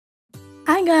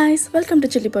Hi guys, welcome to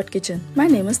Chillipot kitchen. My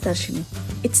name is Tahini.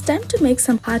 It's time to make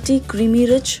some hearty, creamy,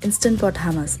 rich instant pot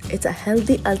hummus. It's a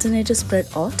healthy alternative spread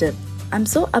or dip. I'm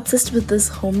so obsessed with this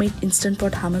homemade instant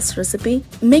pot hummus recipe.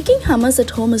 Making hummus at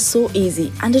home is so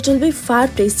easy and it will be far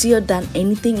tastier than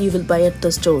anything you will buy at the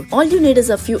store. All you need is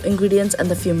a few ingredients and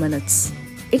a few minutes.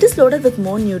 It is loaded with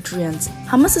more nutrients.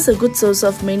 Hummus is a good source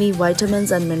of many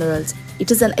vitamins and minerals.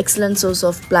 It is an excellent source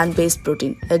of plant-based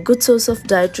protein. A good source of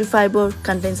dietary fiber,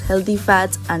 contains healthy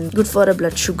fats and good for a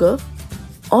blood sugar.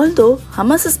 Although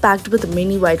hummus is packed with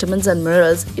many vitamins and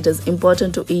minerals, it is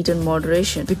important to eat in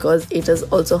moderation because it is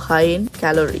also high in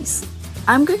calories.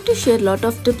 I'm going to share a lot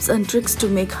of tips and tricks to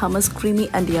make hummus creamy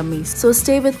and yummy, so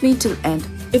stay with me till end.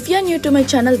 If you are new to my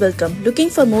channel, welcome. Looking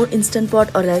for more instant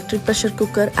pot or electric pressure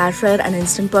cooker, air fryer and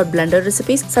instant pot blender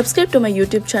recipes? Subscribe to my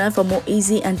YouTube channel for more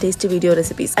easy and tasty video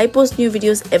recipes. I post new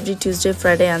videos every Tuesday,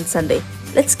 Friday and Sunday.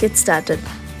 Let's get started.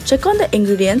 Check on the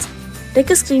ingredients. Take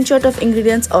a screenshot of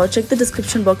ingredients or check the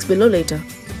description box below later.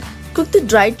 Cook the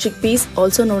dried chickpeas,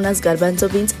 also known as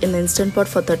garbanzo beans, in the instant pot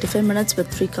for 35 minutes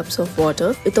with 3 cups of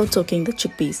water without soaking the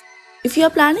chickpeas. If you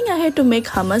are planning ahead to make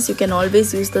hummus, you can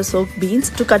always use the soaked beans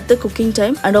to cut the cooking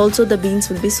time and also the beans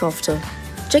will be softer.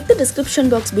 Check the description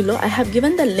box below. I have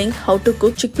given the link how to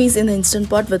cook chickpeas in the instant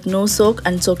pot with no soak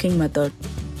and soaking method.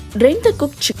 Drain the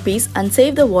cooked chickpeas and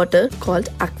save the water called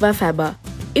Aquafaba.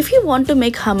 If you want to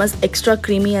make hummus extra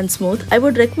creamy and smooth, I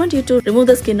would recommend you to remove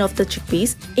the skin of the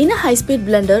chickpeas. In a high-speed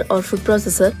blender or food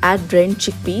processor, add drained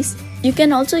chickpeas. You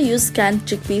can also use canned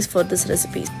chickpeas for this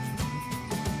recipe.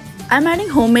 I'm adding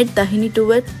homemade tahini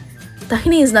to it.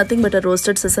 Tahini is nothing but a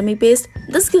roasted sesame paste.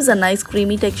 This gives a nice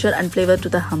creamy texture and flavor to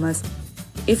the hummus.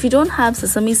 If you don't have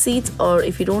sesame seeds or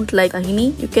if you don't like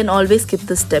tahini, you can always skip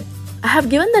this step. I have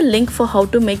given the link for how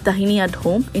to make tahini at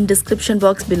home in description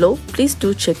box below. Please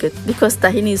do check it because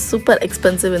tahini is super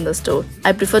expensive in the store.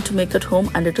 I prefer to make at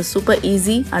home and it is super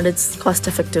easy and it's cost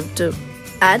effective too.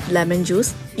 Add lemon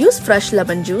juice. Use fresh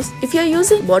lemon juice. If you are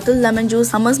using bottled lemon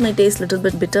juice, hummus may taste little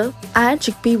bit bitter. Add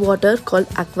chickpea water called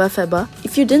Aquafaba.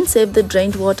 If you didn't save the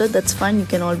drained water, that's fine. You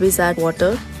can always add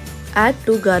water. Add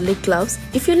 2 garlic cloves.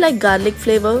 If you like garlic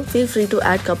flavor, feel free to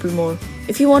add couple more.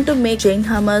 If you want to make Jain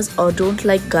hummus or don't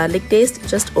like garlic taste,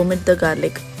 just omit the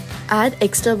garlic. Add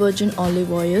extra virgin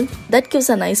olive oil. That gives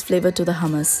a nice flavor to the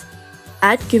hummus.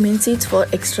 Add cumin seeds for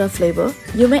extra flavor.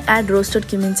 You may add roasted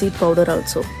cumin seed powder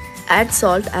also. Add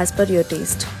salt as per your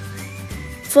taste.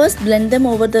 First blend them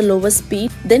over the lowest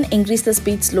speed, then increase the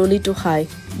speed slowly to high.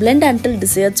 Blend until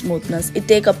desired smoothness. It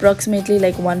takes approximately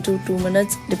like 1 to 2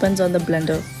 minutes, depends on the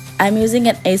blender. I'm using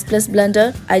an Ace Plus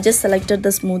blender. I just selected the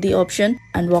smoothie option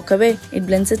and walk away. It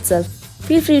blends itself.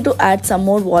 Feel free to add some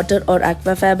more water or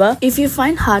aquafaba if you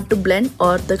find hard to blend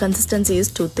or the consistency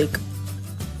is too thick.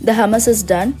 The hummus is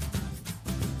done.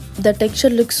 The texture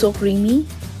looks so creamy.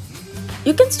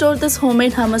 You can store this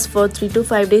homemade hummus for 3 to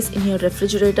 5 days in your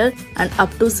refrigerator and up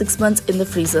to 6 months in the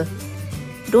freezer.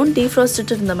 Don't defrost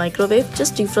it in the microwave,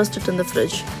 just defrost it in the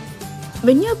fridge.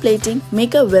 When you're plating,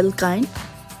 make a well kind.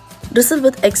 Drizzle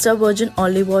with extra virgin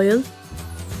olive oil,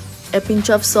 a pinch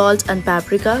of salt and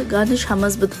paprika. Garnish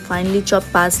hummus with finely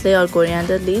chopped parsley or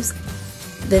coriander leaves.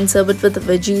 Then serve it with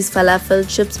veggies, falafel,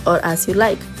 chips or as you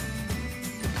like.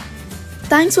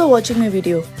 Thanks for watching my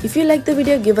video. If you like the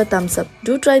video, give a thumbs up.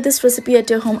 Do try this recipe at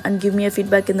your home and give me a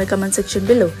feedback in the comment section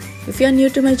below. If you are new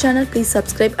to my channel, please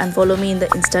subscribe and follow me in the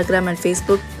Instagram and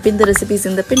Facebook. Pin the recipes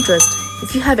in the Pinterest.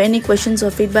 If you have any questions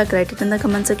or feedback, write it in the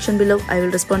comment section below. I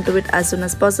will respond to it as soon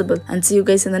as possible. And see you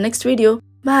guys in the next video.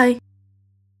 Bye.